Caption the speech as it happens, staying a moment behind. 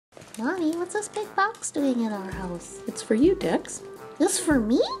Mommy, what's this big box doing in our house? It's for you, Dex. This for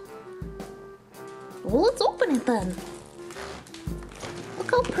me? Well, let's open it then. Look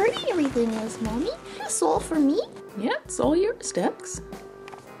how pretty everything is, Mommy. This all for me? Yeah, it's all yours, Dex.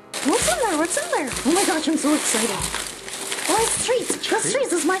 What's in there? What's in there? Oh my gosh, I'm so excited. Oh, it's treats. This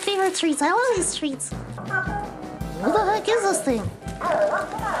treats is my favorite treats. I love these treats. What the heck is this thing?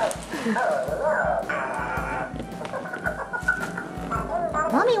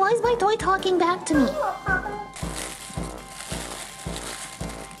 Mommy, why is my toy talking back to me?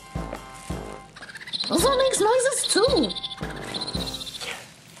 This one makes noises too.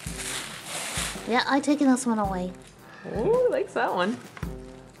 Yeah, I'm taking this one away. Oh, he likes that one.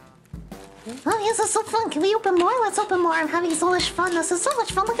 Oh, yes, this is so fun. Can we open more? Let's open more. I'm having so much fun. This is so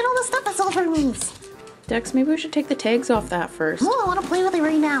much fun. Look at all the stuff it's over me. Dex, maybe we should take the tags off that first. Oh, I want to play with it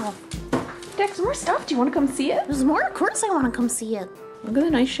right now. Dex, more stuff. Do you want to come see it? There's more? Of course I want to come see it. Look at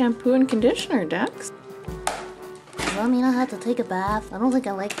the nice shampoo and conditioner, Dex. Does that mean I have to take a bath? I don't think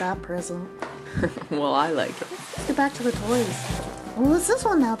I like that present. Well, I like it. Let's get back to the toys. Oh, what's this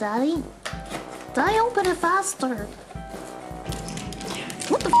one now, Daddy? Daddy, open it faster.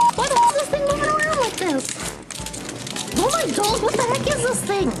 What the f? Why the f is this thing moving around like this? Oh my dog, what the heck is this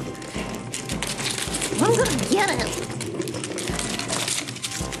thing? I'm gonna get it.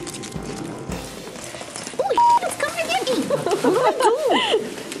 Holy f, it's coming to get me. What do I do?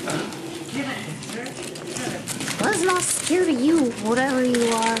 I was not scared of you, whatever you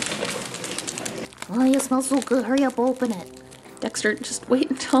are. Oh, you smell so good. Hurry up, open it. Dexter, just wait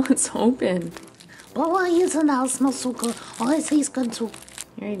until it's open. But why is it now? It smells so good. Oh, it tastes good too.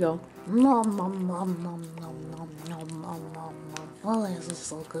 Here you go. Nom nom nom nom nom nom nom nom nom nom. Oh, this is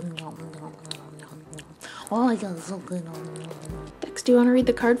so good. Nom nom nom nom nom. Oh my god, it's so good. Nom nom nom. Dex, do you want to read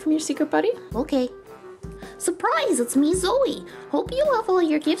the card from your secret buddy? Okay. Surprise! It's me, Zoe. Hope you love all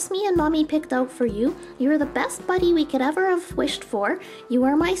your gifts me and Mommy picked out for you. You're the best buddy we could ever have wished for. You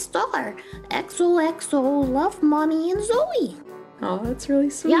are my star. XOXO, love Mommy and Zoe. Oh, that's really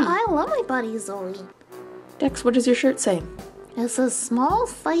sweet. Yeah, I love my buddy Zoe. Dex, what does your shirt say? It says small,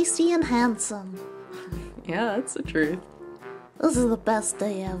 feisty, and handsome. Yeah, that's the truth. This is the best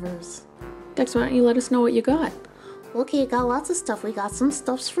day ever. Dex, why don't you let us know what you got? Okay, got lots of stuff. We got some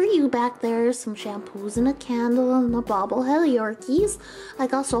stuffs for you back there. Some shampoos and a candle and a bobblehead Yorkies. I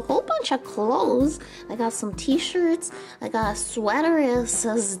got a whole bunch of clothes. I got some t-shirts. I got a sweater. It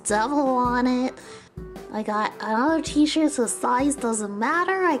says devil on it. I got another t-shirt that says size doesn't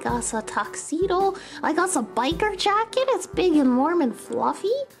matter. I got a tuxedo. I got a biker jacket. It's big and warm and fluffy.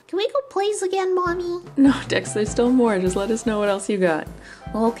 Can we go plays again, Mommy? No, Dex, there's still more. Just let us know what else you got.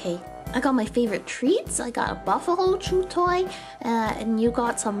 Okay. I got my favorite treats. I got a buffalo chew toy, and you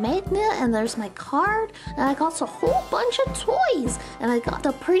got some magnet, and there's my card, and I got a whole bunch of toys, and I got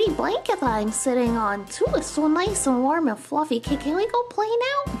the pretty blanket that I'm sitting on too. It's so nice and warm and fluffy. Okay, can we go play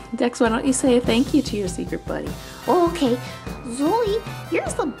now? Dex, why don't you say a thank you to your secret buddy? Okay, Zoe, you're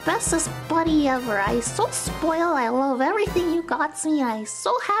the bestest buddy ever. I'm so spoiled. I love everything you got me. I'm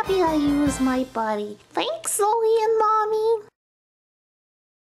so happy that you was my buddy. Thanks, Zoe and Mommy.